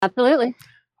Absolutely.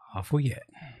 Off we get.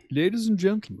 Ladies and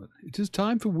gentlemen, it is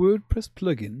time for WordPress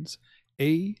plugins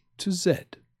A to Z,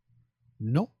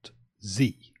 not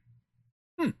Z.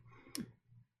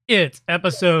 It's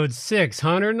episode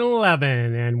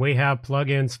 611, and we have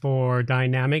plugins for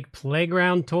dynamic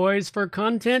playground toys for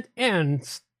content and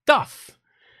stuff.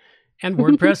 And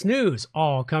WordPress news,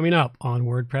 all coming up on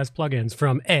WordPress plugins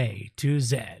from A to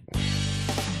Z.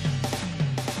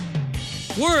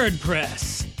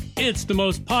 WordPress. It's the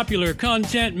most popular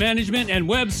content management and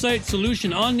website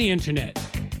solution on the internet.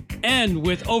 And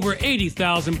with over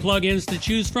 80,000 plugins to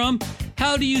choose from,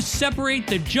 how do you separate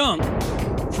the junk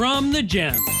from the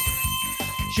gems?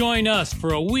 Join us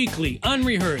for a weekly,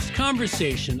 unrehearsed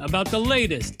conversation about the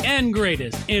latest and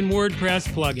greatest in WordPress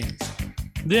plugins.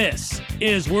 This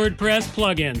is WordPress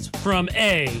plugins from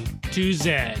A to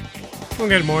Z. Well,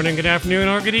 good morning, good afternoon,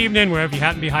 or good evening, wherever you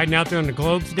happen to be hiding out there on the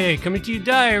globe today. Coming to you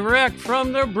direct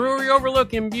from the brewery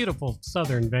overlooking beautiful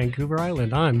southern Vancouver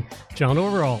Island. I'm John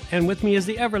Overall, and with me is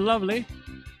the ever lovely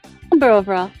Amber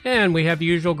Overall. And we have the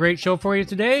usual great show for you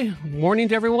today. Warning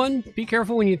to everyone, be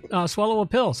careful when you swallow a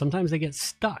pill. Sometimes they get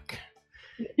stuck.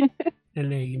 And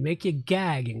they make you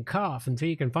gag and cough until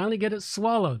you can finally get it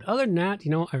swallowed. Other than that,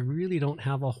 I really don't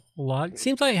have a whole lot. It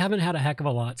seems like I haven't had a heck of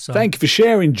a lot. So thank you for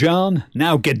sharing, John.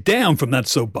 Now get down from that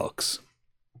soapbox.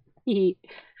 So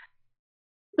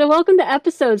welcome to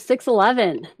episode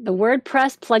 611, the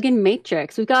WordPress plugin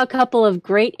matrix. We've got a couple of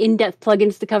great in-depth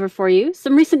plugins to cover for you,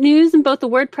 some recent news in both the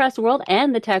WordPress world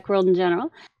and the tech world in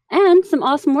general, and some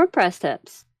awesome WordPress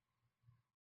tips.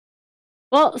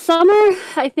 Well, summer,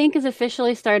 I think, is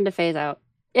officially starting to phase out.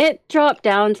 It dropped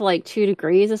down to like 2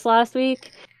 degrees this last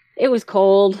week. It was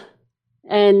cold,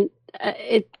 and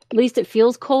at least it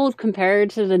feels cold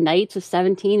compared to the nights of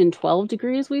 17 and 12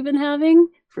 degrees we've been having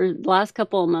for the last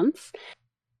couple of months.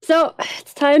 So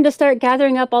it's time to start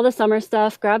gathering up all the summer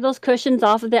stuff, grab those cushions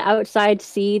off of the outside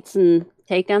seats and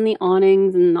take down the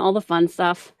awnings and all the fun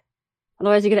stuff.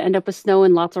 Otherwise, you're going to end up with snow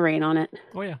and lots of rain on it.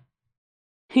 Oh, yeah.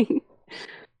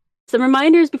 Some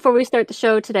reminders before we start the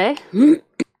show today.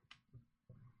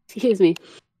 Excuse me.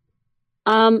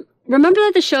 Remember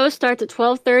that the show starts at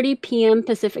 12:30 p.m.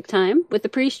 Pacific time, with the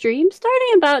pre-stream starting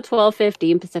about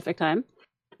 12:15 Pacific time.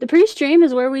 The pre-stream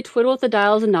is where we twiddle with the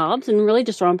dials and knobs and really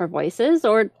just romp our voices.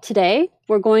 Or today,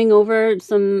 we're going over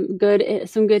some good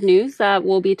news that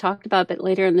will be talked about a bit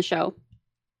later in the show.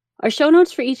 Our show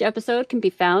notes for each episode can be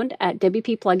found at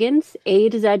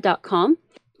wppluginsa2z.com.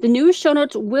 The news show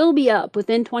notes will be up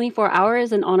within 24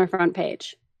 hours and on our front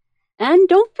page. And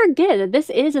don't forget that this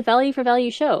is a value for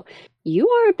value show. You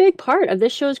are a big part of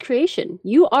this show's creation.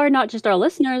 You are not just our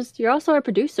listeners, you're also our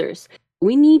producers.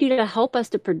 We need you to help us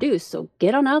to produce, so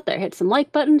get on out there, hit some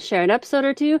like buttons, share an episode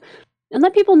or two, and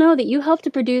let people know that you helped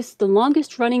to produce the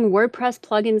longest running WordPress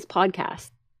plugins podcast.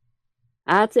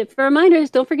 That's it for reminders.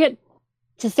 Don't forget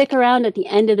to stick around at the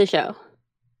end of the show.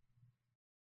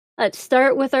 Let's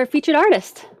start with our featured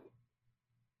artist.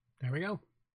 There we go.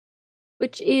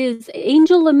 Which is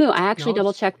Angel Lamu. I actually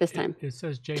double-checked this time. It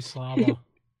says Jay Slava.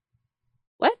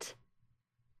 What?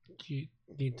 You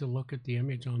need to look at the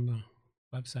image on the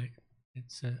website.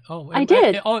 It's I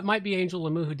did. It might be Angel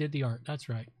Lamu who did the art. That's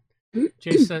right.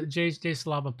 Jay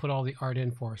Slava put all the art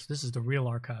in for us. This is the real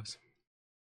archives.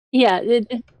 Yeah,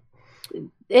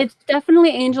 it's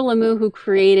definitely Angel Lamu who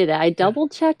created it. I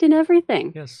double-checked and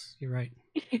everything. Yes, you're right.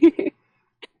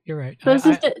 You're right. So this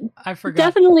is I forgot.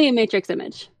 Definitely a matrix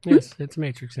image. Yes, it's a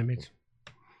matrix image.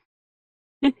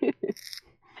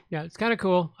 Yeah, it's kind of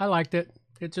cool. I liked it.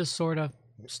 It just sort of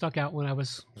stuck out when I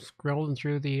was scrolling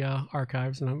through the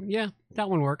archives, and that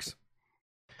one works.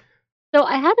 So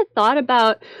I had a thought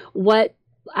about what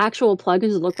actual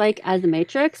plugins look like as a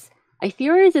matrix. I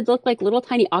theorized it looked like little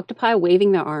tiny octopi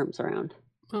waving their arms around.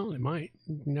 Well, they might.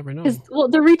 You never know. Well,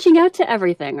 they're reaching out to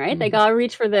everything, right? Mm-hmm. They gotta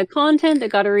reach for the content. They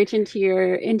gotta reach into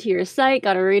your site.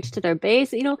 Gotta reach to their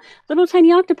base. Little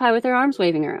tiny octopi with their arms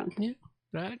waving around. Yeah,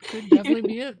 that could definitely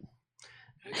be it.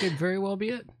 That could very well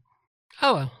be it.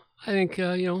 Oh well. I think,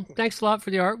 thanks a lot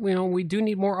for the art. We do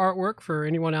need more artwork for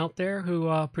anyone out there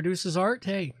who produces art.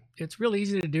 Hey, it's really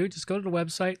easy to do. Just go to the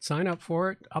website, sign up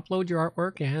for it, upload your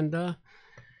artwork, and,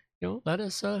 let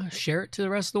us share it to the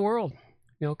rest of the world.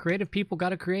 Creative people got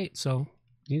to create, so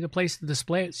you need a place to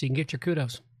display it so you can get your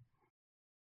kudos.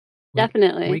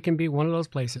 Definitely. We can be one of those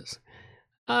places.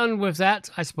 And with that,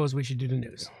 I suppose we should do the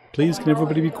news. Please, can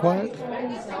everybody be quiet?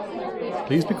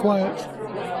 Please be quiet.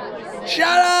 Shut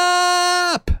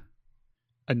up!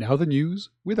 And now the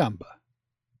news with Amber.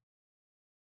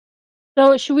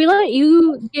 So should we let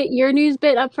you get your news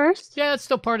bit up first? Yeah, it's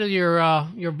still part of your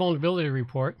vulnerability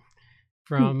report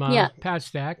from Patch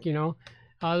Stack.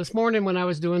 This morning when I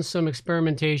was doing some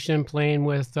experimentation, playing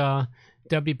with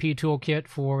WP Toolkit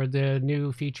for the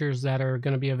new features that are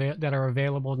going to be that are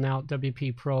available now at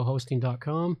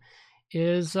wpprohosting.com,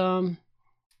 is I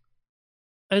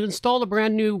installed a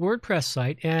brand new WordPress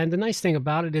site, and the nice thing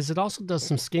about it is it also does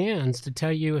some scans to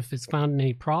tell you if it's found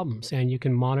any problems, and you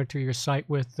can monitor your site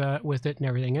with it and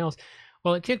everything else.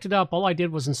 Well, it kicked it up. All I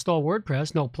did was install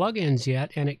WordPress, no plugins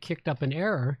yet, and it kicked up an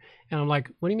error. And I'm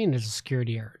like, what do you mean there's a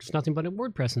security error? There's nothing but a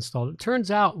WordPress installed. It turns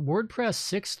out WordPress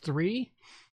 6.3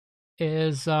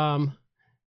 is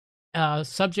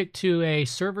subject to a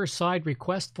server-side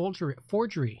request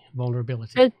forgery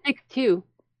vulnerability. It's 6.2.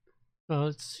 Well,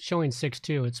 it's showing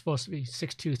 6.2. It's supposed to be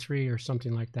 6.2.3 or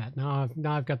something like that. Now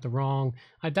I've got the wrong.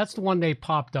 That's the one they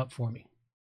popped up for me.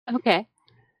 Okay.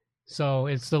 So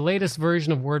it's the latest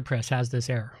version of WordPress has this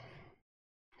error.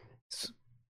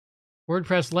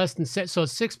 WordPress less than 6, so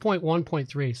it's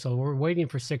 6.1.3. So we're waiting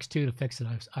for 6.2 to fix it,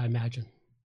 I imagine.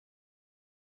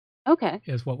 Okay.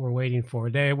 Is what we're waiting for.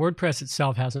 WordPress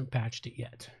itself hasn't patched it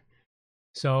yet.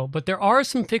 So, but there are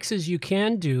some fixes you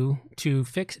can do to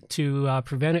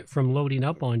prevent it from loading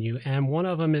up on you, and one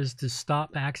of them is to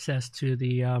stop access to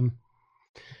the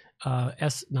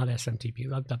not SMTP.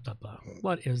 Blah, blah, blah, blah.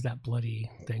 What is that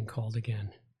bloody thing called again?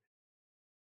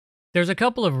 There's a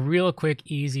couple of real quick,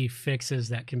 easy fixes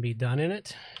that can be done in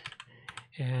it,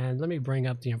 and let me bring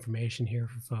up the information here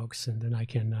for folks, and then I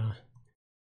can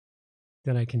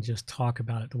just talk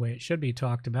about it the way it should be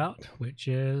talked about, which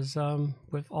is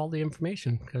with all the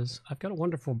information, because I've got a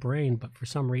wonderful brain, but for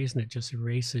some reason it just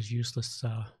erases useless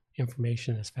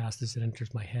information as fast as it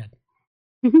enters my head.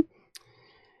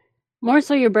 More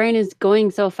so your brain is going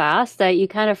so fast that you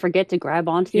kind of forget to grab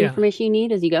onto the information you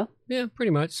need as you go. Yeah, pretty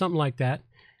much, something like that.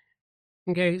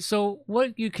 Okay, so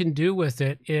what you can do with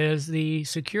it is the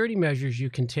security measures you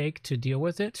can take to deal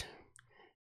with it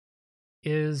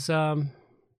is... oh,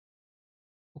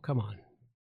 come on.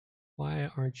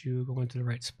 Why aren't you going to the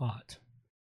right spot?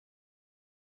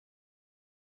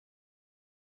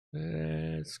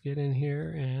 Let's get in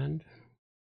here and...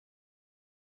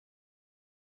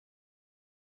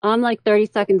 I'm like 30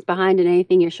 seconds behind in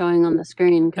anything you're showing on the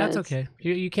screen. That's okay.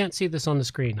 You can't see this on the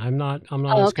screen. I'm not on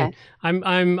the screen.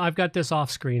 I've got this off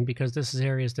screen because this is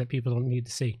areas that people don't need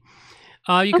to see.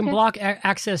 You can block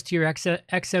access to your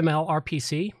XML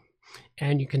RPC,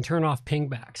 and you can turn off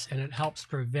pingbacks, and it helps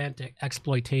prevent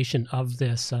exploitation of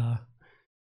this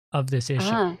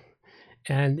issue.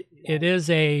 And it is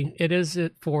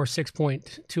for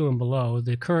 6.2 and below.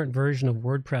 The current version of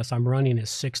WordPress I'm running is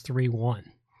 6.3.1.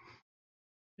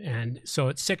 And so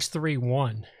it's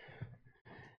 6.3.1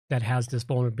 that has this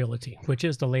vulnerability, which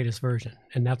is the latest version,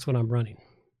 and that's what I'm running.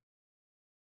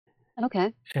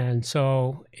 Okay. And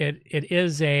so it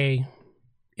is a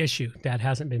issue that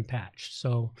hasn't been patched.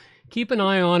 So keep an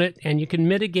eye on it, and you can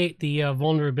mitigate the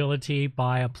vulnerability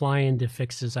by applying the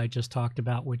fixes I just talked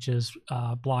about, which is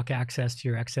block access to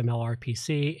your XML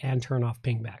RPC and turn off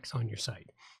pingbacks on your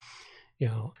site.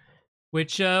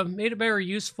 Which made it very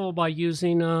useful by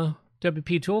using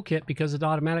WP Toolkit because it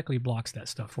automatically blocks that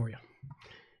stuff for you.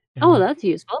 And, that's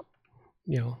useful.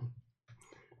 Not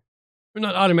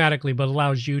automatically, but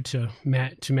allows you to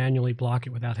manually block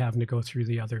it without having to go through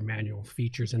the other manual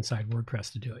features inside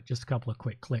WordPress to do it. Just a couple of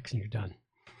quick clicks and you're done.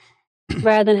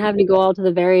 Rather than having to go all to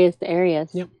the various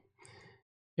areas. Yep.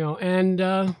 And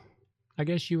I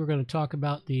guess you were going to talk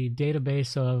about the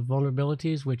database of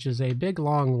vulnerabilities, which is a big,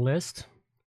 long list.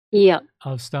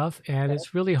 Of stuff, and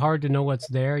it's really hard to know what's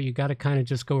there. You got to kind of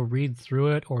just go read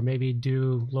through it, or maybe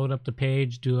load up the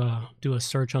page, do a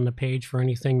search on the page for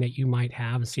anything that you might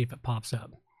have and see if it pops up.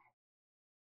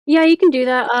 Yeah, you can do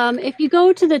that. If you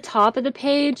go to the top of the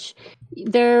page,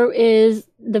 there is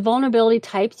the vulnerability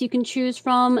types you can choose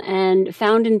from, and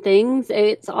found in things,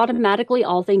 it's automatically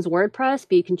all things WordPress,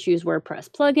 but you can choose WordPress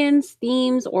plugins,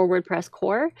 themes, or WordPress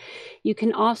core. You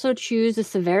can also choose the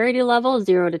severity level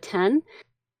 0 to 10.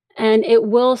 And it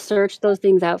will search those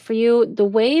things out for you. The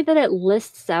way that it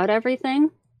lists out everything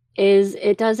is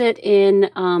it does it in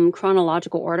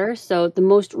chronological order. So the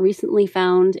most recently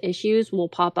found issues will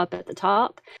pop up at the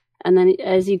top. And then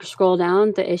as you scroll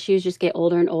down, the issues just get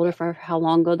older and older for how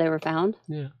long ago they were found.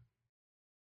 Yeah.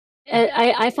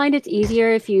 I find it's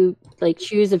easier if you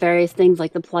choose the various things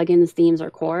like the plugins, themes, or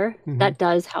core. That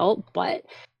does help. But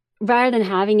rather than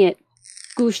having it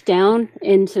gooshed down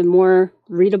into more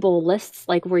readable lists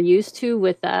like we're used to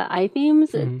with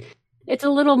iThemes, it's a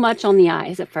little much on the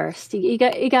eyes at first. You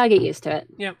gotta get used to it.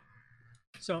 Yep.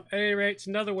 So at any rate, it's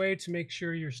another way to make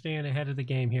sure you're staying ahead of the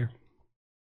game here.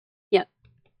 Yep.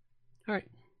 All right.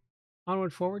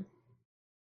 Onward, forward.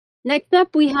 Next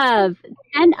up, we have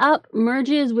 10up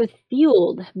merges with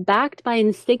Fueled, backed by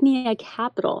Insignia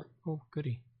Capital. Oh,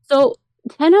 goody. So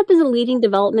 10up is a leading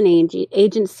development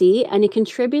agency and a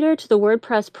contributor to the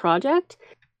WordPress project.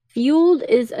 Fueled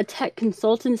is a tech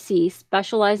consultancy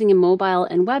specializing in mobile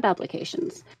and web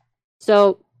applications.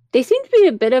 So they seem to be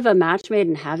a bit of a match made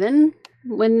in heaven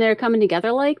when they're coming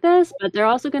together like this, but they're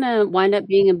also going to wind up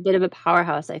being a bit of a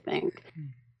powerhouse, I think.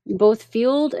 Both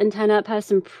Fueled and 10up has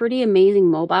some pretty amazing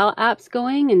mobile apps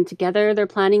going, and together they're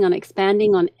planning on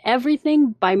expanding on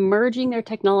everything by merging their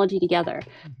technology together.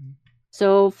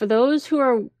 So for those who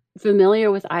are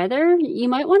familiar with either, you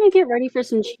might want to get ready for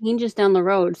some changes down the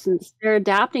road since they're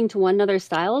adapting to one another's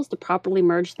styles to properly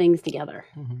merge things together.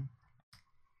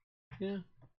 Yeah.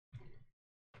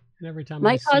 And every time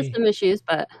might cause some issues,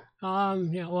 but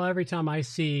yeah, well, every time I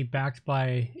see backed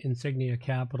by Insignia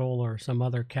Capital or some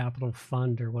other capital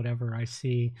fund or whatever, I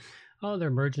see, oh,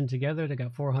 they're merging together. They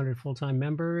got 400 full-time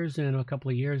members. In a couple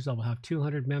of years, they'll have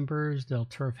 200 members. They'll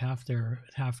turf half their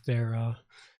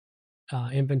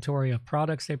inventory of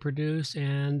products they produce,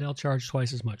 and they'll charge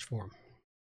twice as much for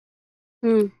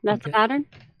them. That's the pattern?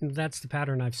 That's the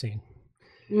pattern I've seen.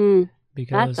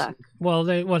 Because, well,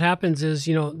 what happens is,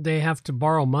 they have to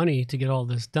borrow money to get all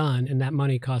this done, and that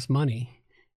money costs money.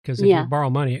 Because if you borrow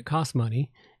money, it costs money.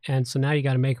 And so now you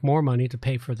got to make more money to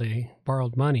pay for the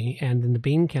borrowed money. And then the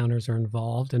bean counters are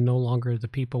involved and no longer the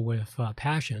people with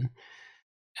passion.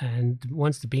 And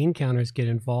once the bean counters get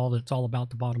involved, it's all about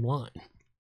the bottom line.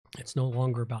 It's no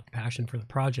longer about the passion for the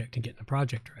project and getting the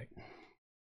project right.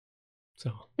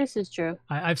 So this is true.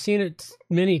 I've seen it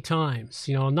many times,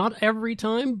 not every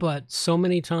time, but so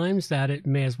many times that it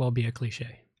may as well be a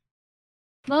cliche.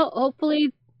 Well,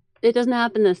 hopefully it doesn't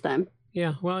happen this time.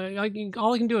 Yeah, well,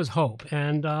 all I can do is hope.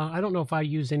 And I don't know if I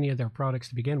use any of their products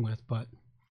to begin with, but.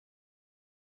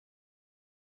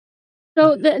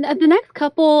 So the next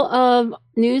couple of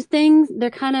news things, they're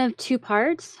kind of two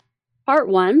parts. Part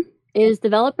one is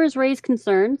developers raise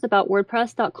concerns about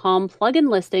WordPress.com plugin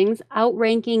listings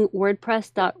outranking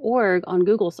WordPress.org on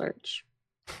Google search.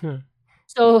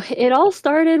 So it all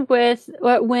started with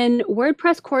when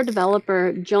WordPress core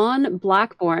developer John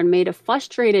Blackburn made a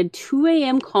frustrated 2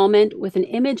 a.m. comment with an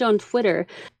image on Twitter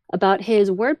about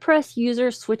his WordPress user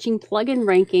switching plugin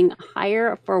ranking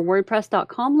higher for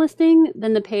WordPress.com listing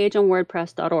than the page on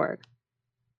WordPress.org.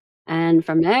 And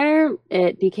from there,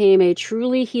 it became a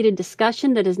truly heated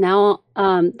discussion that is now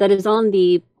on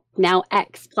the now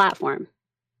X platform.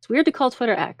 It's weird to call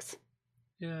Twitter X.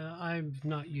 Yeah, I'm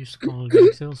not used to calling it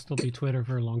X. It'll still be Twitter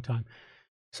for a long time.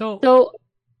 So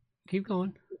keep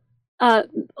going. A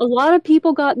lot of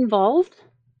people got involved,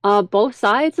 both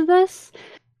sides of this.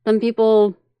 Some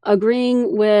people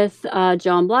agreeing with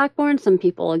John Blackburn, some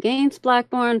people against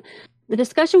Blackburn. The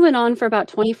discussion went on for about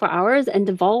 24 hours and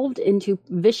devolved into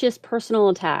vicious personal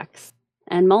attacks.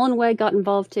 And Mullenweg got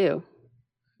involved too.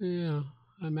 Yeah,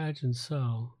 I imagine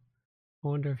so. I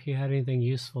wonder if he had anything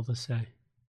useful to say.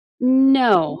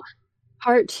 No.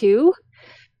 Part two,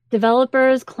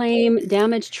 developers claim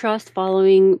damaged trust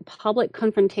following public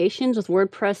confrontations with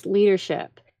WordPress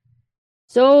leadership.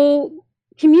 So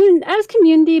as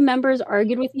community members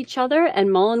argued with each other and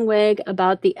Mullenweg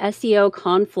about the SEO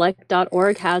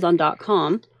conflict.org has on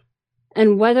 .com,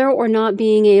 and whether or not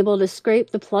being able to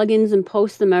scrape the plugins and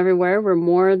post them everywhere were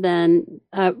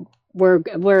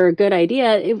a good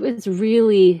idea, it was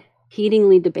really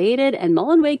heatingly debated, and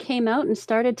Mullenweg came out and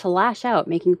started to lash out,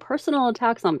 making personal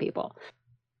attacks on people.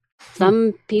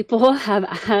 Some people have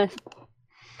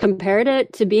compared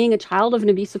it to being a child of an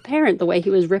abusive parent, the way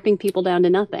he was ripping people down to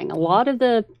nothing. A lot of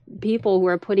the people who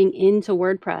are putting into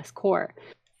WordPress core,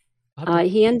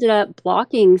 he ended up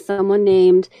blocking someone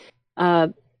named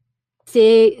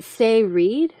Say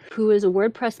Reed, who's on the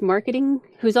WordPress marketing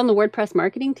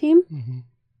team. Mm-hmm.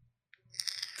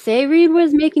 Say Reed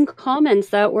was making comments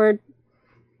that were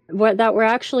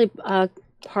actually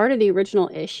part of the original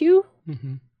issue.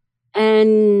 Mm-hmm.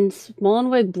 And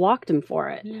Mullenweg blocked him for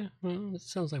it. Yeah, well, it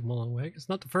sounds like Mullenweg. It's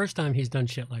not the first time he's done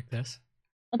shit like this.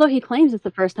 Although he claims it's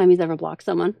the first time he's ever blocked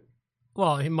someone.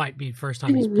 Well, it might be the first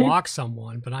time he's blocked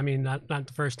someone, but I mean, not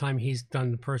the first time he's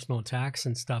done personal attacks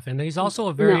and stuff. And he's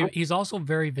also he's also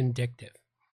very vindictive.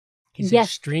 He's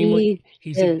extremely.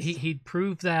 He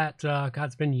proved that. God,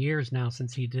 it's been years now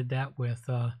since he did that with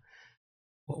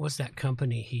what was that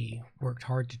company he worked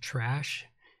hard to trash.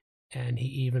 And he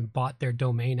even bought their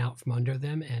domain out from under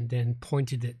them and then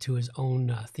pointed it to his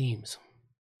own themes.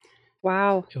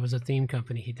 Wow. It was a theme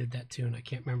company he did that to, and I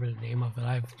can't remember the name of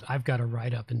it. I've got a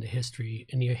write-up in the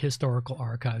historical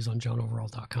archives on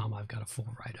johnoverall.com. I've got a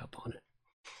full write-up on it.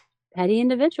 petty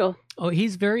individual. Oh,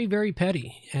 he's very, very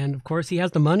petty. And of course, he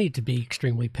has the money to be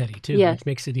extremely petty, too, which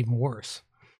makes it even worse.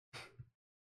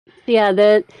 Yeah,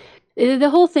 the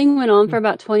whole thing went on for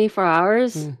about 24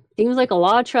 hours. Seems like a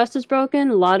lot of trust is broken.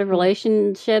 A lot of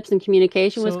relationships and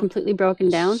communication was completely broken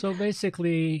down. So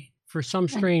basically, for some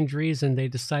strange reason, they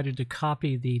decided to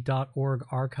copy the .org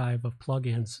archive of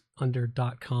plugins under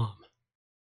 .com.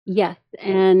 Yes,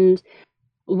 and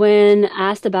when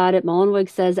asked about it, Mullenweg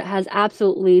says it has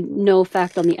absolutely no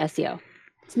effect on the SEO.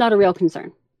 It's not a real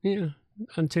concern. Yeah,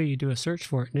 until you do a search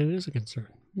for it, and it is a concern.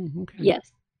 Okay.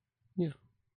 Yes. Yeah.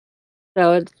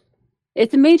 So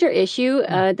it's a major issue.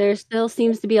 There still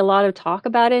seems to be a lot of talk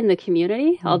about it in the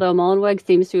community, although Mullenweg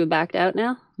seems to have backed out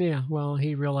now. Yeah, well,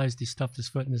 he realized he stuffed his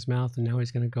foot in his mouth, and now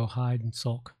he's going to go hide and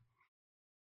sulk.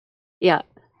 Yeah.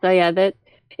 So yeah,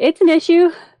 it's an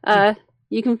issue.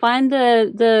 You can find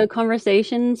the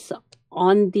conversations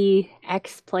on the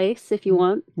X place if you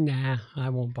want. Nah, I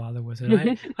won't bother with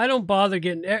it. I don't bother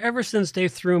getting, ever since they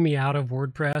threw me out of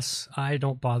WordPress, I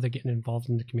don't bother getting involved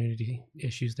in the community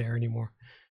issues there anymore.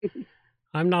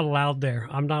 I'm not allowed there.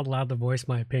 I'm not allowed to voice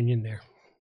my opinion there.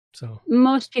 So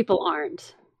most people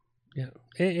aren't. Yeah,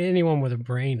 anyone with a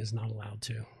brain is not allowed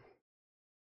to.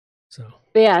 So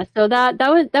but yeah, so that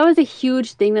was a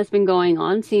huge thing that's been going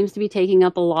on. Seems to be taking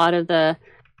up a lot of the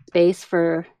space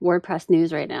for WordPress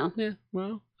news right now. Yeah,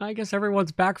 well, I guess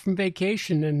everyone's back from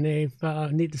vacation and they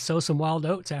need to sow some wild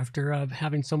oats after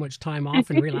having so much time off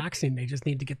and relaxing. They just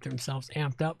need to get themselves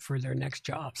amped up for their next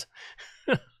jobs.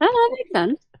 That makes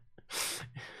sense.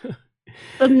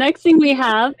 The next thing we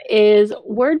have is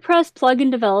WordPress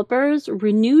plugin developers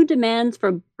renew demands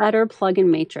for better plugin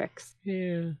matrix.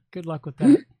 Yeah, good luck with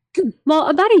that. Well,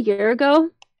 about a year ago,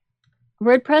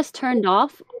 WordPress turned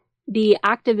off the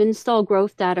active install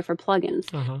growth data for plugins.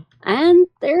 And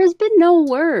there has been no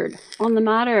word on the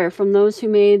matter from those who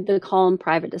made the call in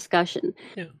private discussion.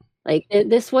 Yeah. Like,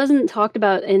 this wasn't talked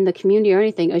about in the community or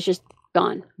anything. It was just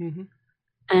gone.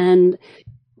 And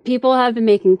people have been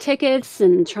making tickets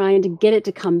and trying to get it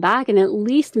to come back and at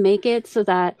least make it so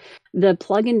that the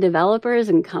plugin developers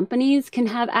and companies can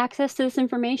have access to this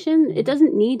information. It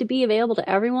doesn't need to be available to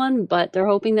everyone, but they're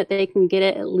hoping that they can get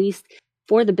it at least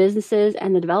for the businesses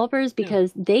and the developers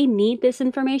because they need this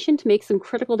information to make some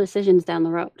critical decisions down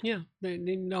the road. Yeah, they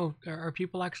know, are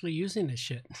people actually using this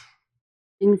shit?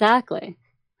 Exactly.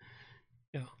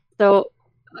 Yeah. So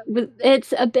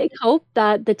it's a big hope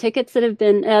that the tickets that have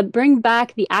been bring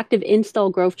back the active install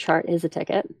growth chart is a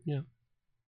ticket. Yeah.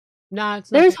 Nah,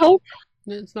 there's hope.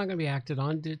 It's not going to be acted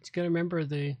on. It's going to remember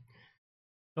the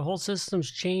whole system's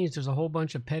changed. There's a whole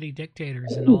bunch of petty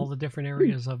dictators in all the different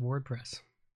areas of WordPress.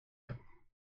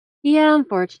 Yeah,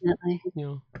 unfortunately. You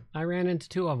know, I ran into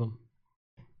 2 of them,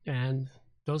 and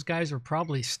those guys are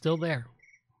probably still there.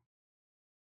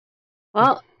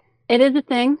 Well, it is a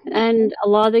thing, and a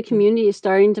lot of the community is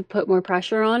starting to put more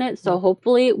pressure on it, so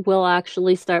hopefully we'll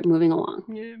actually start moving along.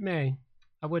 Yeah, it may.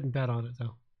 I wouldn't bet on it,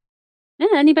 though.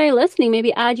 Yeah, anybody listening,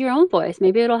 maybe add your own voice.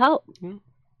 Maybe it'll help.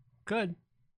 Good.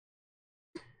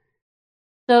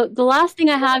 So the last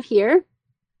thing I have here,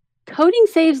 coding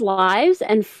saves lives,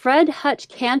 and Fred Hutch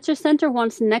Cancer Center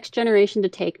wants next generation to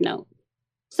take note.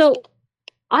 So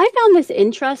I found this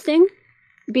interesting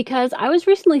because I was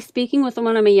recently speaking with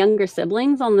one of my younger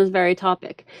siblings on this very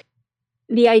topic.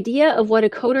 The idea of what a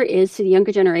coder is to the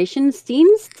younger generation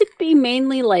seems to be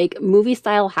mainly like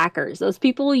movie-style hackers. Those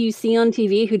people you see on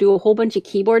TV who do a whole bunch of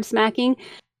keyboard smacking,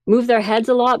 move their heads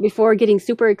a lot before getting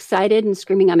super excited and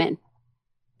screaming, "I'm in."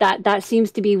 That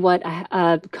seems to be what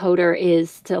a coder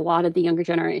is to a lot of the younger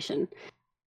generation.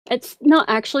 It's not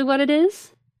actually what it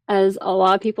is, as a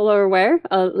lot of people are aware,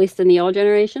 at least in the old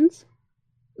generations.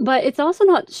 But it's also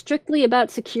not strictly about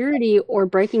security or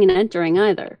breaking and entering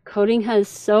either. Coding has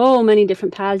so many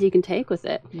different paths you can take with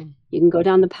it. You can go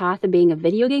down the path of being a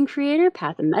video game creator,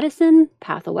 path of medicine,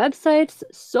 path of websites,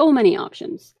 so many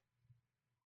options.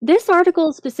 This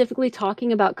article is specifically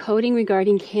talking about coding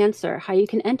regarding cancer, how you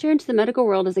can enter into the medical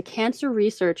world as a cancer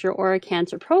researcher or a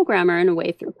cancer programmer in a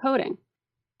way through coding.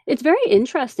 It's very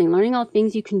interesting learning all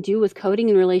things you can do with coding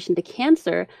in relation to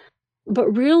cancer, but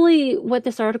really what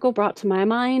this article brought to my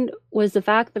mind was the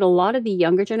fact that a lot of the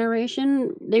younger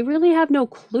generation, they really have no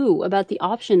clue about the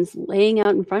options laying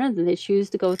out in front of them. They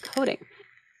choose to go with coding.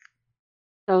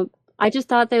 So I just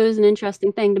thought that was an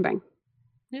interesting thing to bring.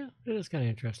 Yeah, it is kind of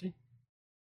interesting.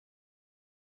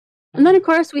 And then, of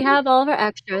course, we have all of our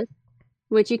extras,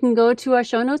 which you can go to our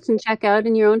show notes and check out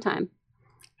in your own time.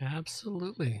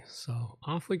 Absolutely. So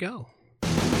off we go.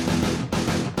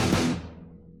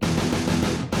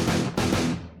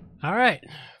 All right.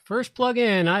 First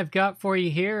plugin I've got for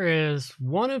you here is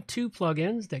one of two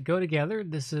plugins that go together.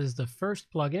 This is the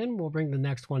first plugin. We'll bring the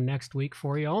next one next week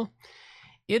for y'all.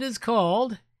 It is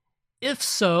called If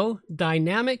So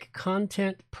Dynamic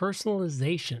Content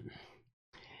Personalization.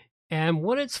 And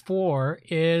what it's for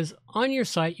is on your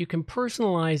site, you can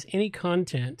personalize any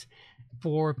content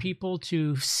for people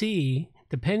to see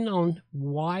depending on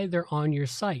why they're on your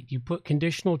site. You put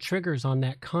conditional triggers on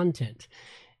that content.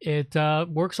 It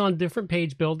works on different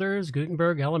page builders,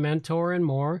 Gutenberg, Elementor, and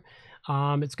more.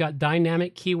 It's got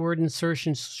dynamic keyword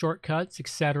insertion shortcuts,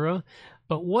 etc.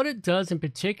 But what it does in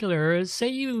particular is, say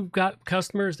you've got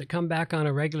customers that come back on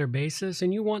a regular basis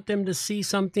and you want them to see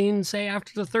something, say,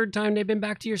 after the third time they've been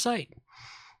back to your site.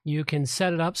 You can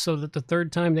set it up so that the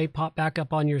third time they pop back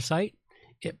up on your site,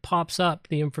 it pops up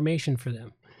the information for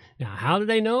them. Now, how do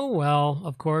they know? Well,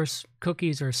 of course,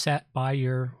 cookies are set by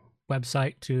your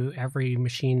website to every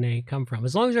machine they come from,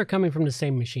 as long as they're coming from the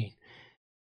same machine.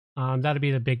 That'll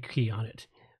be the big key on it.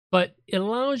 But it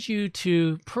allows you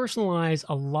to personalize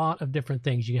a lot of different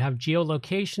things. You can have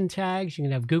geolocation tags, you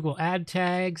can have Google ad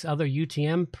tags, other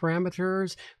UTM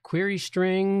parameters, query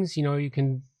strings. You know, you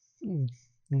can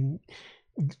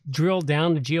drill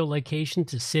down the geolocation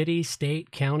to city,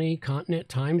 state, county, continent,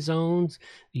 time zones,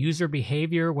 user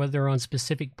behavior, whether they're on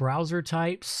specific browser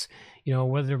types, you know,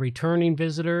 whether they're returning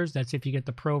visitors, that's if you get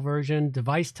the pro version,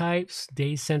 device types,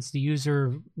 days since the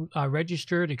user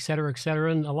registered, et cetera,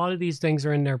 and a lot of these things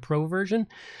are in their pro version.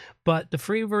 But the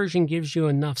free version gives you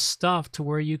enough stuff to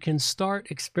where you can start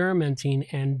experimenting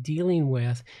and dealing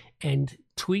with and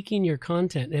tweaking your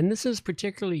content. And this is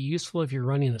particularly useful if you're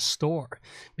running a store.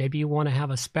 Maybe you want to have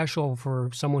a special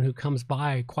for someone who comes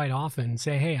by quite often and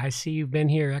say, hey, I see you've been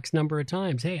here X number of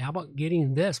times. Hey, how about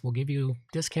getting this? We'll give you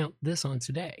discount this on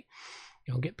today.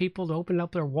 You know, get people to open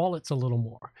up their wallets a little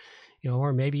more. You know,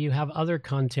 or maybe you have other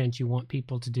content you want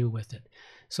people to do with it.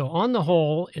 So on the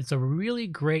whole, it's a really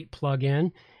great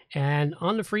plugin. And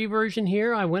on the free version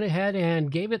here, I went ahead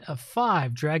and gave it a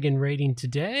 5 dragon rating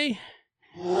today.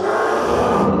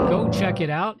 Go check it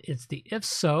out. It's the If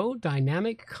So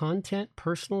Dynamic Content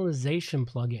Personalization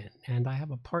plugin. And I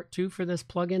have a part 2 for this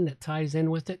plugin that ties in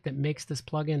with it that makes this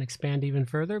plugin expand even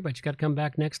further, but you got to come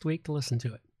back next week to listen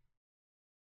to it.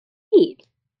 Neat.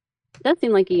 That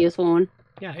seemed like a useful one.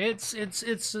 Yeah, it's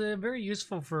very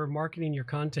useful for marketing your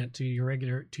content to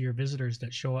your visitors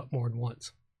that show up more than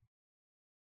once.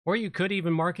 Or you could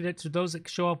even market it to those that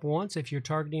show up once if you're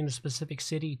targeting a specific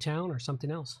city, town, or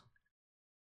something else.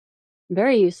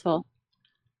 Very useful.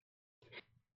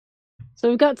 So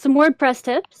we've got some WordPress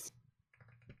tips.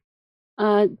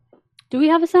 Do we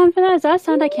have a sound for that? Is that a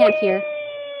sound I can't hear?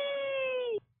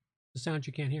 The sound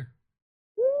you can't hear.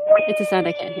 It's a sound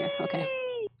I can't hear. Okay.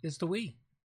 It's the Wii.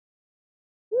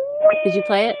 Did you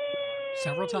play it?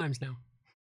 Several times now.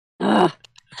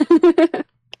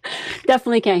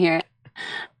 Definitely can't hear it.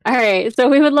 All right, so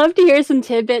we would love to hear some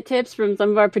tidbit tips from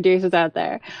some of our producers out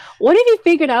there. What have you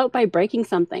figured out by breaking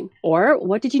something? Or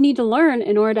what did you need to learn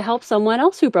in order to help someone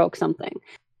else who broke something?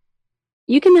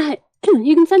 You can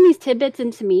send these tidbits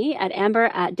into me at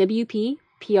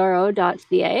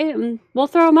amber@wppro.ca, and we'll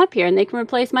throw them up here and they can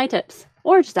replace my tips.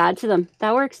 Or just add to them.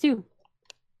 That works too.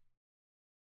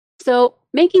 So,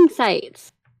 making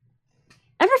sites.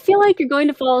 Ever feel like you're going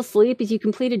to fall asleep as you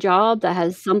complete a job that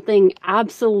has something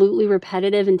absolutely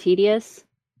repetitive and tedious?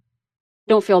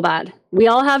 Don't feel bad. We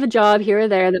all have a job here or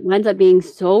there that ends up being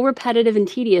so repetitive and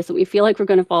tedious that we feel like we're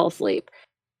going to fall asleep.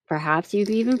 Perhaps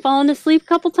you've even fallen asleep a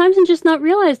couple times and just not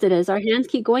realized it as our hands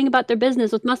keep going about their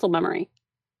business with muscle memory.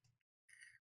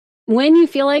 When you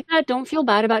feel like that, don't feel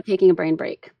bad about taking a brain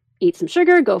break. Eat some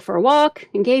sugar, go for a walk,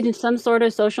 engage in some sort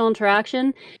of social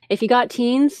interaction. If you got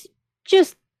teens,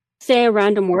 just say a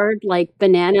random word like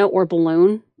banana or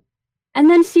balloon,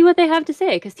 and then see what they have to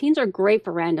say, because teens are great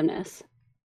for randomness.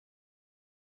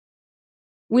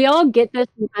 We all get this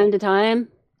from time to time,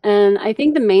 and I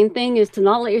think the main thing is to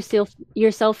not let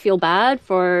yourself feel bad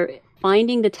for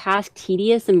finding the task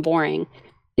tedious and boring,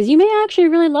 because you may actually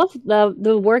really love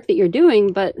the work that you're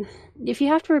doing, but if you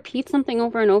have to repeat something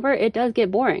over and over, it does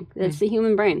get boring. It's the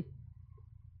human brain.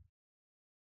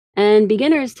 And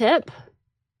beginner's tip,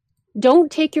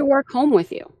 don't take your work home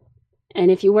with you.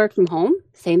 And if you work from home,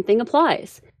 same thing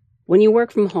applies. When you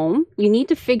work from home, you need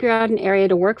to figure out an area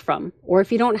to work from. Or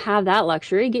if you don't have that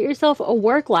luxury, get yourself a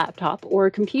work laptop or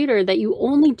a computer that you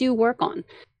only do work on.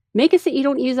 Make it so you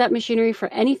don't use that machinery for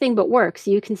anything but work,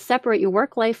 so you can separate your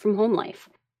work life from home life.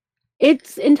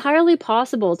 It's entirely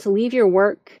possible to leave your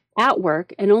work at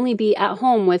work and only be at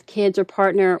home with kids or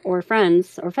partner or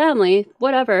friends or family,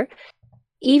 whatever,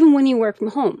 even when you work from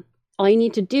home. all you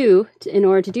need to do in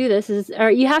order to do this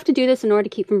or you have to do this in order to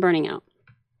keep from burning out.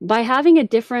 By having a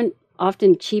different,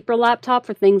 often cheaper laptop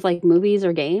for things like movies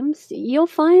or games, you'll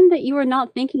find that you are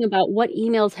not thinking about what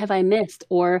emails have I missed,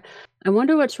 or I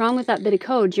wonder what's wrong with that bit of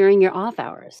code during your off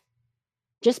hours.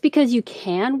 Just because you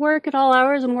can work at all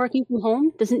hours when working from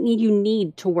home doesn't mean you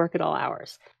need to work at all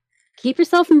hours. Keep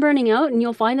yourself from burning out, and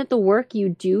you'll find that the work you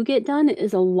do get done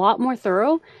is a lot more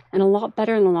thorough and a lot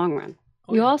better in the long run.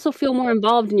 You'll also feel more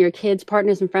involved in your kids',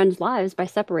 partners, and friends' lives by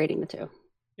separating the two.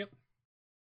 Yep.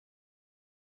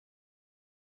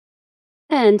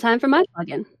 And time for my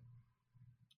plugin.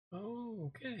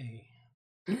 Oh, okay.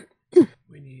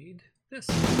 We need this.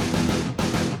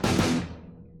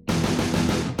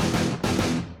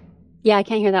 Yeah, I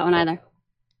can't hear that one either.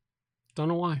 Don't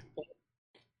know why.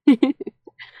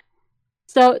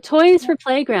 So, Toys for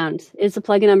Playground is the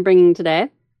plugin I'm bringing today.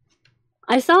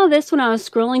 I saw this when I was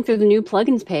scrolling through the new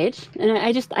plugins page, and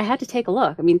I had to take a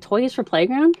look. I mean, Toys for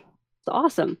Playground? It's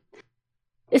awesome.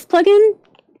 This plugin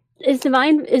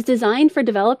is designed for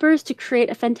developers to create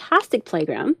a fantastic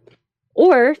playground,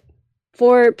 or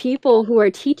for people who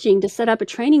are teaching to set up a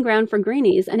training ground for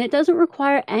greenies, and it doesn't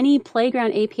require any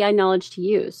playground API knowledge to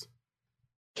use.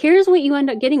 Here's what you end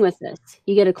up getting with this.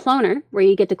 You get a cloner, where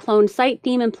you get to clone site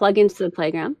theme and plugins to the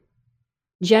playground.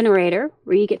 Generator,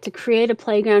 where you get to create a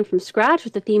playground from scratch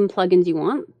with the theme and plugins you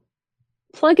want.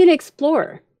 Plugin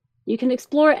Explorer. You can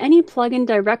explore any plugin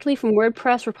directly from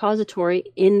WordPress repository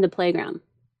in the playground.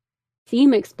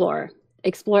 Theme Explorer.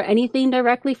 Explore anything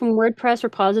directly from WordPress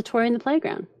repository in the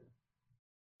playground.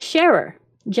 Sharer.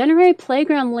 Generate a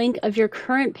playground link of your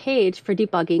current page for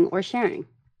debugging or sharing.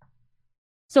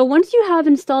 So once you have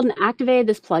installed and activated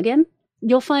this plugin,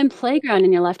 you'll find Playground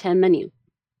in your left-hand menu.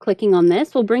 Clicking on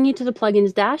this will bring you to the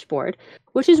plugin's dashboard,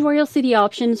 which is where you'll see the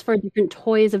options for different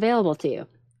toys available to you.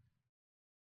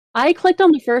 I clicked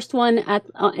on the first one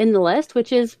in the list,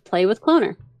 which is Play with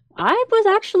Cloner. I was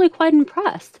actually quite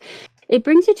impressed. It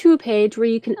brings you to a page where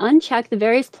you can uncheck the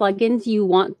various plugins you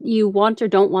want or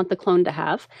don't want the clone to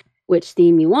have, which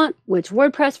theme you want, which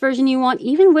WordPress version you want,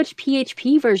 even which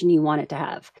PHP version you want it to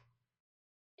have.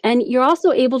 And you're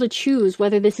also able to choose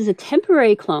whether this is a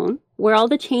temporary clone, where all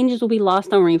the changes will be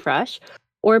lost on refresh,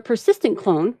 or a persistent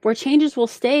clone, where changes will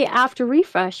stay after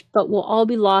refresh, but will all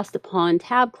be lost upon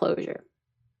tab closure.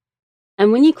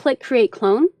 And when you click Create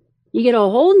Clone, you get a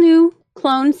whole new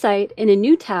clone site in a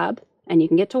new tab, and you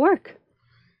can get to work.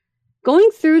 Going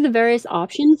through the various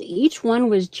options, each one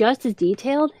was just as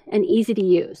detailed and easy to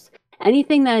use.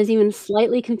 Anything that is even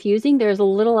slightly confusing, there's a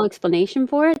little explanation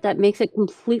for it that makes it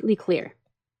completely clear.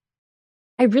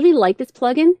 I really like this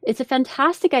plugin. It's a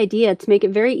fantastic idea to make it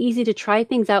very easy to try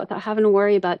things out without having to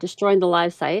worry about destroying the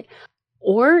live site,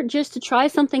 or just to try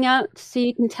something out so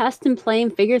you can test and play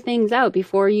and figure things out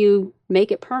before you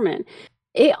make it permanent.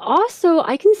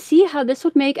 I can see how this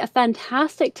would make a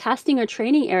fantastic testing or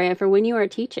training area for when you are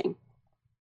teaching.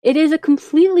 It is a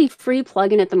completely free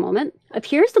plugin at the moment,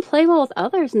 appears to play well with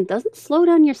others, and doesn't slow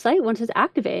down your site once it's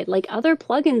activated, like other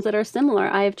plugins that are similar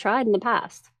I have tried in the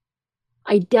past.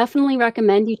 I definitely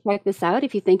recommend you check this out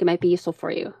if you think it might be useful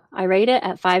for you. I rate it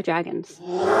at 5 dragons.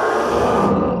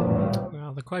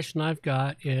 Well, the question I've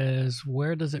got is,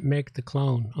 where does it make the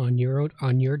clone? On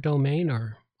your domain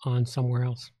or on somewhere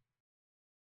else?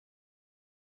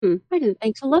 I didn't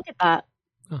think to look at that.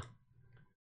 Huh.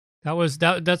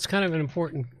 That's kind of an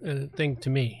important thing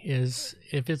to me, is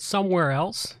if it's somewhere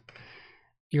else,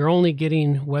 you're only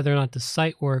getting whether or not the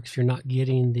site works, you're not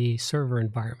getting the server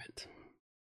environment.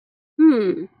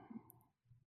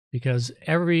 Because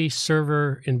every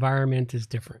server environment is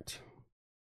different.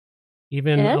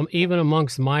 Even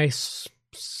amongst my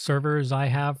servers I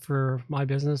have for my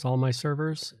business, all my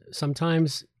servers,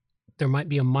 sometimes there might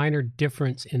be a minor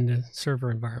difference in the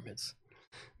server environments.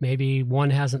 Maybe one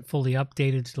hasn't fully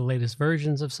updated to the latest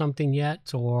versions of something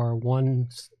yet, or one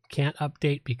can't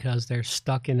update because they're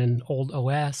stuck in an old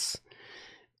OS.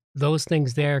 Those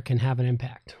things there can have an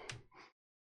impact.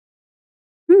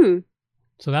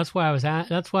 So that's why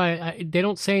they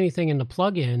don't say anything in the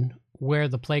plugin where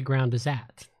the playground is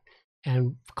at.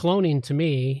 And cloning, to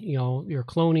me, you're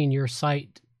cloning your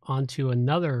site onto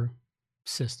another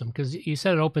system, because you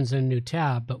said it opens in a new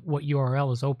tab, but what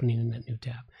URL is opening in that new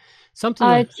tab?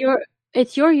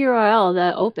 It's your URL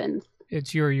that opens.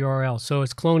 It's your URL, so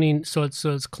it's cloning. So it's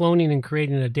cloning and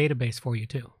creating a database for you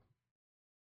too.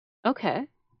 Okay.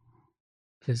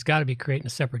 It's got to be creating a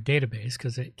separate database,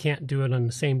 because it can't do it on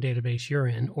the same database you're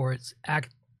in, or it's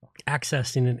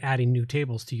accessing and adding new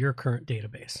tables to your current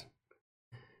database.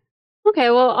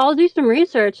 Okay, well, I'll do some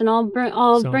research and I'll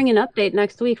bring an update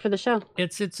next week for the show.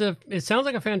 It sounds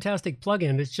like a fantastic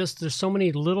plugin. It's just there's so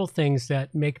many little things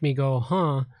that make me go,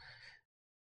 huh?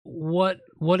 What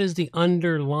is the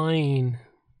underlying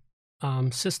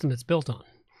system it's built on?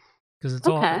 Because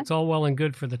it's all well and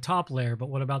good for the top layer, but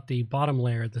what about the bottom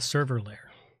layer, the server layer?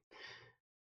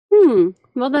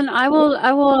 Well, then I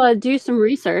will do some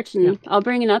research and I'll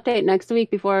bring an update next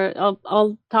week before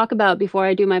I'll talk about before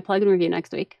I do my plugin review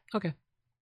next week. Okay.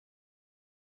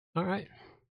 All right.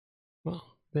 Well,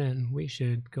 then we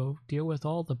should go deal with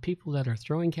all the people that are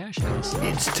throwing cash at us.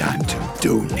 It's time to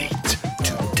donate to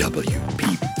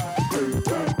WP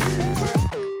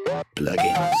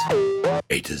Plugins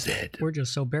A to Z. We're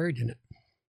just so buried in it.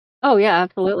 Oh yeah,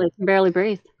 absolutely. I can barely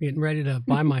breathe. Getting ready to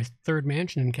buy my third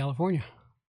mansion in California.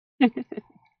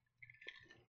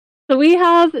 So we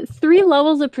have 3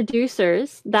 levels of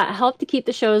producers that help to keep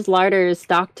the show's larders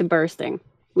stocked to bursting.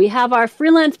 We have our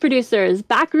freelance producers,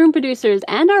 backroom producers,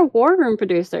 and our war room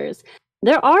producers.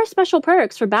 There are special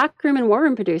perks for backroom and war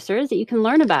room producers that you can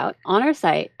learn about on our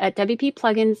site at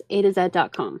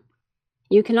wppluginsatoz.com.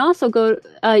 You can also go,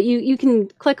 you can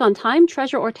click on time,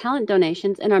 treasure, or talent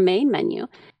donations in our main menu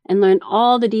and learn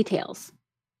all the details.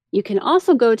 You can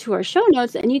also go to our show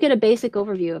notes and you get a basic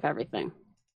overview of everything.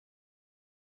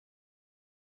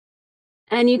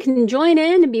 And you can join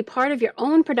in and be part of your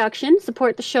own production,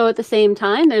 support the show at the same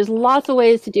time. There's lots of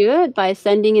ways to do it by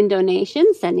sending in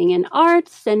donations, sending in art,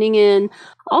 sending in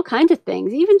all kinds of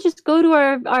things. Even just go to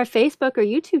our Facebook or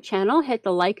YouTube channel, hit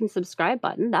the like and subscribe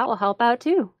button. That will help out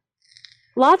too.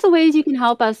 Lots of ways you can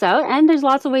help us out, and there's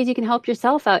lots of ways you can help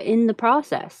yourself out in the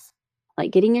process,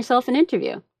 like getting yourself an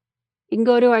interview. You can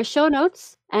go to our show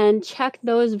notes and check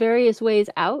those various ways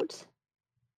out.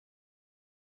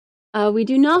 We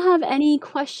do not have any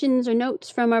questions or notes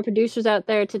from our producers out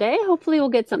there today. Hopefully we'll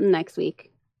get something next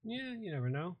week. Yeah, you never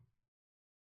know.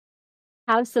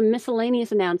 Have some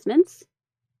miscellaneous announcements.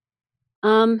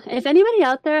 If anybody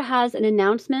out there has an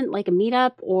announcement like a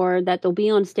meetup or that they'll be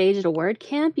on stage at a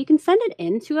WordCamp, you can send it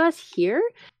in to us here.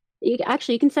 You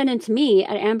can send it to me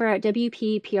at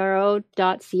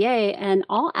amber@wppro.ca, and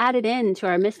I'll add it in to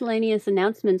our miscellaneous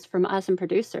announcements from us and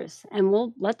producers. And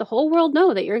we'll let the whole world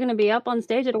know that you're going to be up on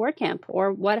stage at a WordCamp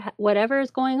or whatever is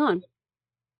going on.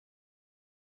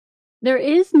 There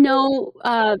is no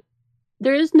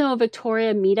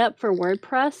Victoria meetup for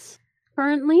WordPress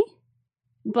currently.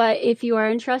 But if you are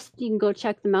interested, you can go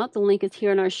check them out. The link is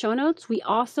here in our show notes. We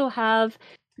also have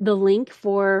the link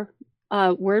for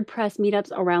WordPress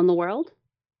meetups around the world.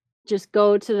 Just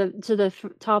go to the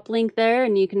top link there,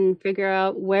 and you can figure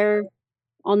out where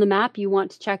on the map you want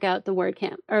to check out the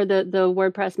WordCamp or the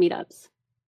WordPress meetups.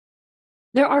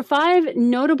 There are 5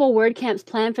 notable WordCamps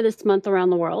planned for this month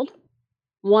around the world.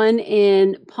 One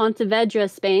in Pontevedra,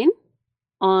 Spain,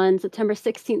 on September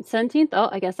 16th, 17th. Oh,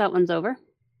 I guess that one's over.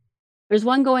 There's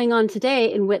one going on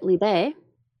today in Whitley Bay.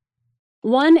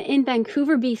 One in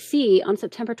Vancouver, BC on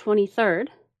September 23rd.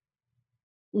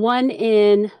 One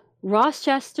in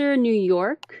Rochester, New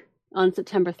York on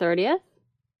September 30th.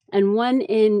 And one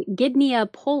in Gdynia,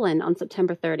 Poland on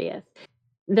September 30th.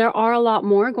 There are a lot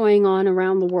more going on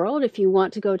around the world. If you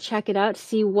want to go check it out,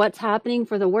 see what's happening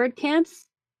for the WordCamps,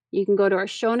 you can go to our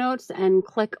show notes and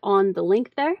click on the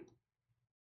link there.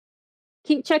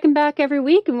 Keep checking back every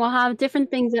week and we'll have different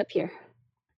things up here.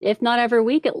 If not every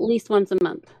week, at least once a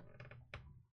month.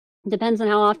 Depends on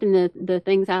how often the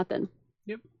things happen.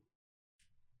 Yep.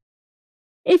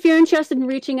 If you're interested in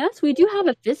reaching us, we do have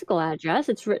a physical address.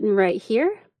 It's written right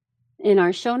here in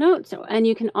our show notes. And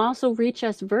you can also reach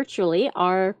us virtually.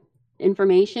 Our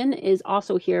information is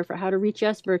also here for how to reach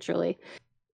us virtually.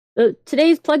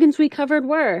 Today's plugins we covered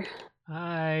were...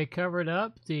 I covered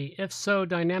up the IfSo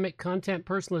Dynamic Content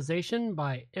Personalization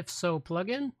by IfSo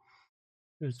plugin.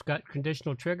 It's got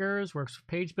conditional triggers, works with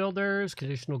page builders,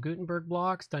 conditional Gutenberg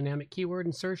blocks, dynamic keyword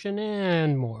insertion,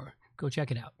 and more. Go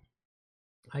check it out.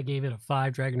 I gave it a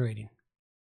 5 dragon rating.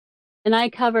 And I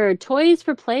covered Toys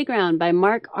for Playground by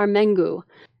Mark Armengu.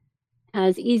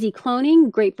 Has easy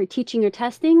cloning, great for teaching or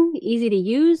testing, easy to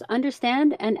use,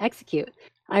 understand, and execute.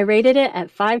 I rated it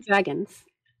at 5 dragons.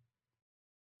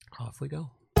 Off we go.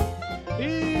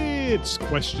 It's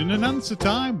question and answer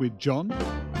time with John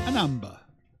and Amber.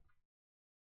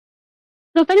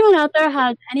 So if anyone out there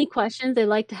has any questions they'd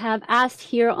like to have asked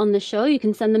here on the show, you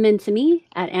can send them in to me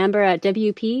at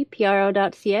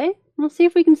amber@wppro.ca. We'll see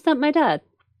if we can stump my dad.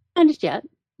 Not just yet.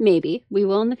 Maybe we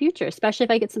will in the future, especially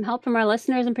if I get some help from our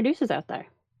listeners and producers out there.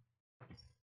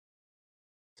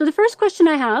 So the first question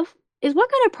I have is,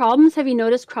 what kind of problems have you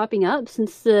noticed cropping up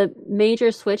since the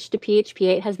major switch to PHP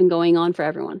 8 has been going on for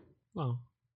everyone? Well,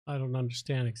 I don't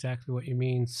understand exactly what you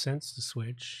mean since the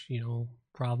switch,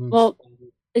 problems. Well,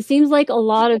 it seems like a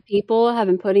lot of people have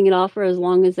been putting it off for as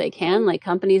long as they can, like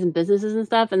companies and businesses and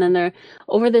stuff, and then they're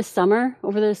over this summer,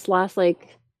 over this last,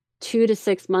 like, 2 to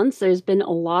 6 months, there's been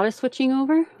a lot of switching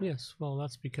over. Yes, well,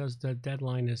 that's because the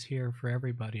deadline is here for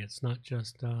everybody. It's not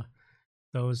just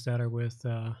those that are with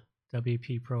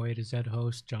WP Pro A to Z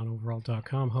host,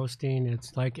 johnoverall.com hosting.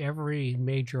 It's like every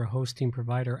major hosting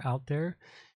provider out there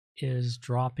is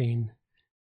dropping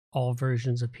all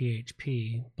versions of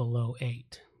PHP below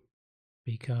 8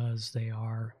 because they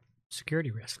are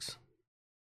security risks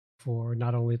for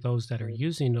not only those that are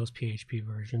using those PHP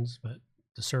versions, but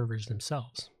the servers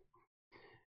themselves.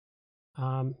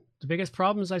 The biggest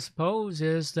problems, I suppose,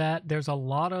 is that there's a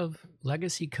lot of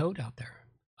legacy code out there,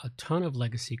 a ton of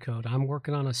legacy code. I'm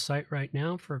working on a site right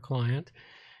now for a client,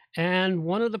 and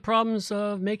one of the problems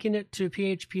of making it to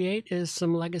PHP 8 is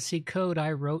some legacy code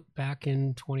I wrote back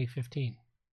in 2015,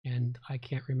 and I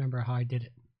can't remember how I did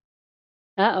it.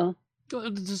 Uh-oh.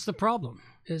 This is the problem.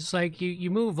 It's like you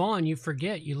move on, you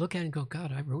forget, you look at it and go,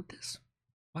 God, I wrote this.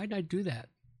 Why did I do that?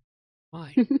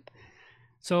 Why?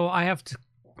 So I have to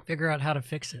figure out how to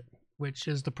fix it, which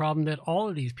is the problem that all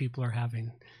of these people are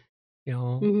having.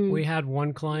 We had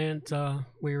one client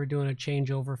we were doing a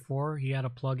changeover for. He had a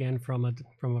plugin from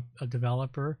a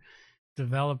developer.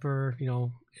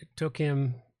 It took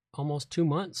him almost 2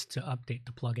 months to update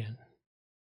the plugin,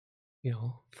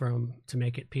 to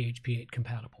make it PHP 8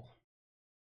 compatible.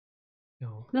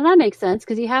 Well, that makes sense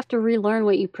because you have to relearn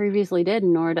what you previously did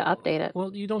in order to update it.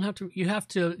 Well, you don't have to. You have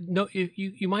to know.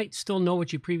 You might still know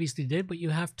what you previously did, but you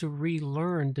have to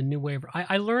relearn the new way of.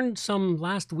 I learned some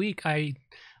last week. I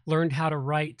learned how to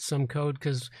write some code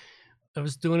because I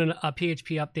was doing a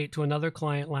PHP update to another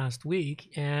client last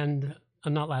week, and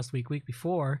not last week, week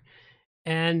before,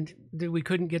 and we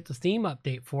couldn't get the theme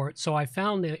update for it. So I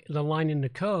found the line in the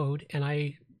code, and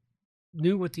I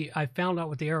found out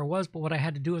what the error was, but what I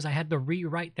had to do is I had to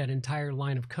rewrite that entire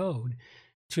line of code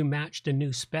to match the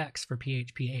new specs for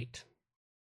PHP 8.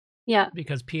 Yeah.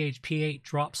 Because PHP 8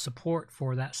 drops support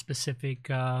for that specific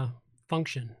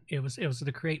function. It was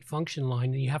the create function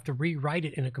line, and you have to rewrite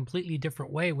it in a completely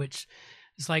different way, which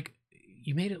is like,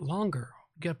 you made it longer.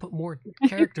 You got to put more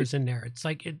characters in there. It's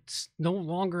like, it's no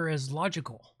longer as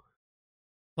logical.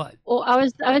 But well, I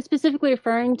was specifically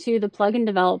referring to the plugin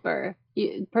developer.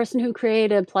 The person who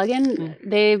created a plugin,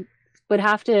 they would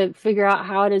have to figure out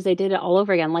how it is they did it all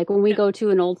over again. Like when we go to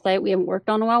an old site we haven't worked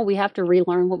on in a while, we have to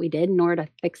relearn what we did in order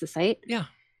to fix the site. Yeah.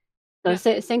 So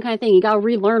same kind of thing. You got to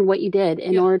relearn what you did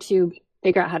in order to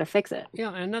figure out how to fix it.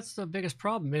 Yeah, and that's the biggest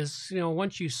problem is,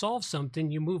 once you solve something,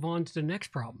 you move on to the next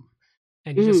problem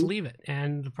and you just leave it.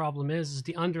 And the problem is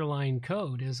the underlying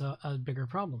code is a bigger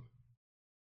problem.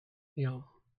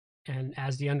 And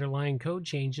as the underlying code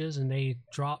changes and they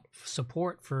drop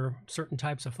support for certain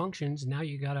types of functions, now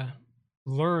you got to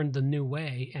learn the new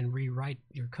way and rewrite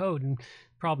your code. And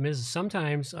the problem is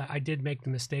sometimes I did make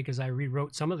the mistake as I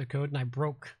rewrote some of the code and I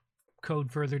broke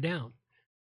code further down.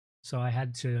 So I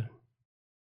had to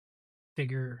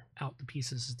figure out the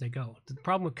pieces as they go. The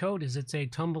problem with code is it's a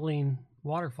tumbling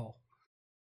waterfall.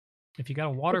 If you got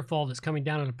a waterfall that's coming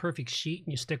down on a perfect sheet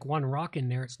and you stick one rock in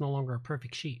there, it's no longer a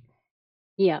perfect sheet.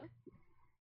 Yeah.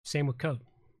 Same with code.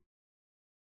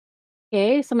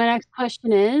 Okay, so my next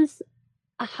question is,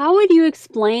 how would you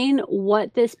explain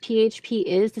what this PHP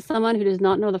is to someone who does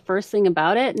not know the first thing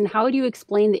about it? And how would you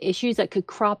explain the issues that could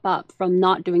crop up from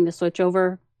not doing the switch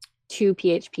over to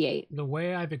PHP 8? The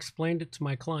way I've explained it to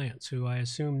my clients, who I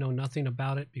assume know nothing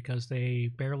about it because they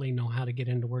barely know how to get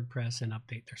into WordPress and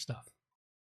update their stuff,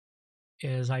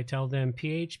 is I tell them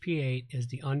PHP 8 is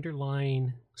the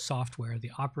underlying software, the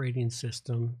operating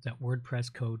system that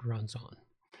WordPress code runs on.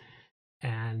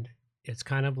 And it's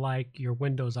kind of like your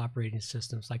Windows operating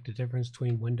systems, like the difference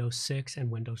between Windows 6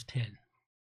 and Windows 10.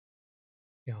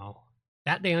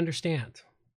 That they understand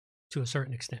to a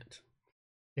certain extent.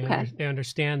 They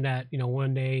understand that,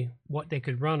 what they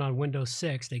could run on Windows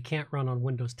 6, they can't run on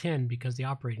Windows 10 because the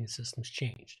operating system's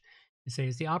changed. They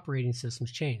say the operating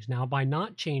system's changed. Now, by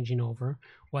not changing over,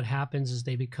 what happens is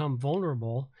they become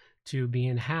vulnerable to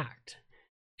being hacked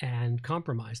and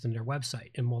compromised in their website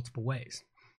in multiple ways.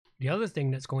 The other thing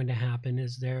that's going to happen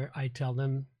is I tell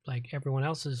them, like everyone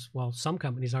else some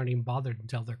companies aren't even bothered to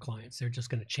tell their clients. They're just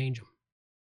going to change them.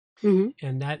 Mm-hmm.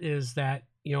 And that is that,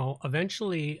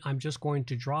 eventually I'm just going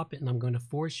to drop it and I'm going to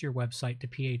force your website to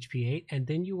PHP 8, and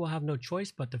then you will have no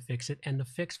choice but to fix it. And the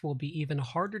fix will be even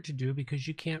harder to do because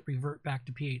you can't revert back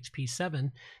to PHP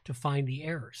 7 to find the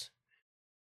errors.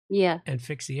 Yeah. And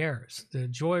fix the errors. The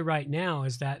joy right now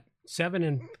is that 7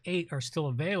 and 8 are still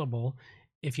available.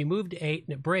 If you move to 8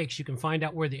 and it breaks, you can find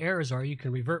out where the errors are. You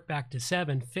can revert back to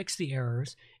 7, fix the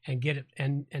errors, and get it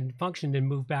and function, and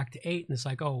move back to 8. And it's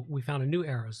like, oh, we found a new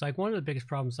error. It's like one of the biggest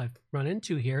problems I've run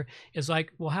into here is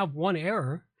like, we'll have one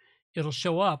error, it'll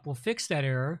show up, we'll fix that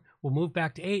error, we'll move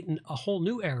back to 8, and a whole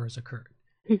new error has occurred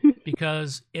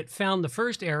because it found the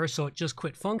first error, so it just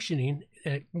quit functioning.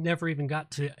 It never even got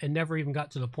to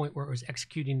the point where it was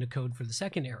executing the code for the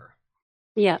second error.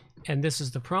 Yeah. And this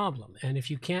is the problem. And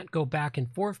if you can't go back and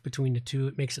forth between the two,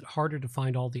 it makes it harder to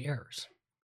find all the errors.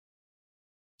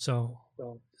 So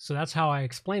that's how I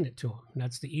explain it to them.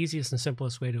 That's the easiest and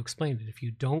simplest way to explain it. If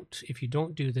you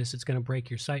don't do this, it's going to break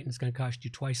your site and it's going to cost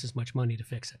you twice as much money to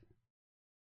fix it.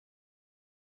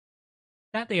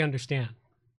 That they understand.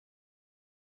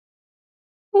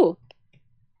 Cool.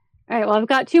 All right, well, I've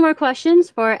got 2 more questions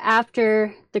for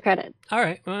after the credit. All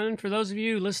right, and for those of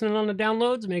you listening on the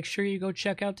downloads, make sure you go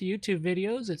check out the YouTube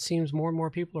videos. It seems more and more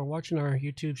people are watching our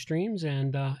YouTube streams,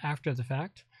 and after the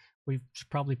fact. We've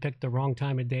probably picked the wrong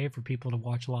time of day for people to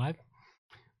watch live,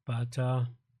 but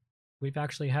we've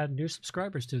actually had new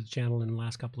subscribers to the channel in the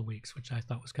last couple of weeks, which I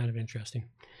thought was kind of interesting.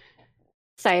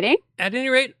 Exciting. At any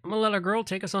rate, I'm going to let our girl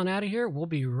take us on out of here. We'll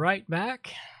be right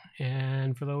back.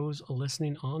 And for those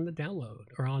listening on the download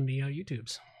or on the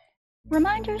YouTubes.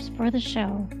 Reminders for the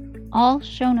show. All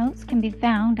show notes can be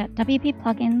found at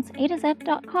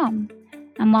wppluginsa2z.com.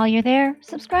 And while you're there,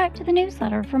 subscribe to the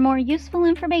newsletter for more useful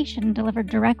information delivered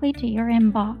directly to your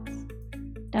inbox.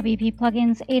 WP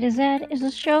Plugins A to Z is a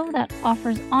show that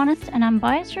offers honest and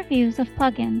unbiased reviews of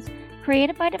plugins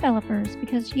created by developers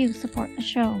because you support the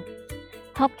show.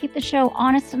 Help keep the show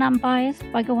honest and unbiased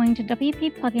by going to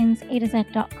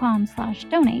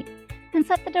wppluginsa2z.com/donate and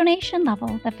set the donation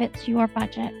level that fits your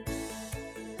budget.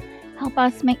 Help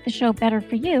us make the show better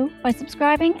for you by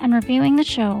subscribing and reviewing the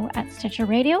show at Stitcher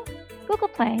Radio, Google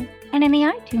Play, and in the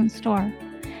iTunes Store.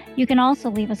 You can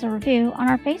also leave us a review on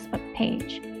our Facebook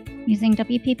page using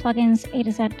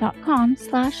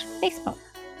wppluginsa2z.com/Facebook.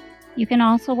 You can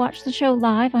also watch the show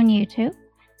live on YouTube,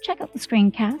 check out the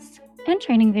screencasts and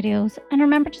training videos, and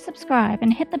remember to subscribe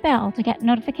and hit the bell to get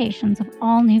notifications of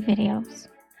all new videos.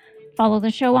 Follow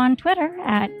the show on Twitter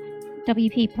at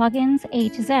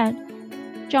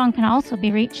WPPluginsA2Z. John can also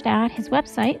be reached at his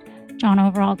website,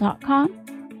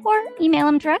 johnoverall.com, or email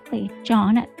him directly,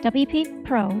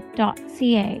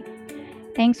 john@wppro.ca.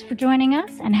 Thanks for joining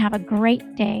us, and have a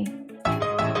great day.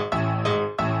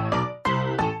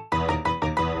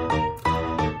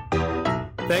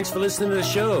 Thanks for listening to the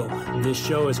show. This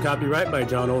show is copyright by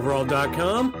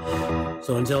johnoverall.com.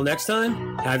 So until next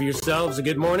time, have yourselves a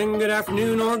good morning, good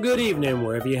afternoon, or good evening,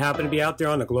 wherever you happen to be out there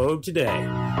on the globe today.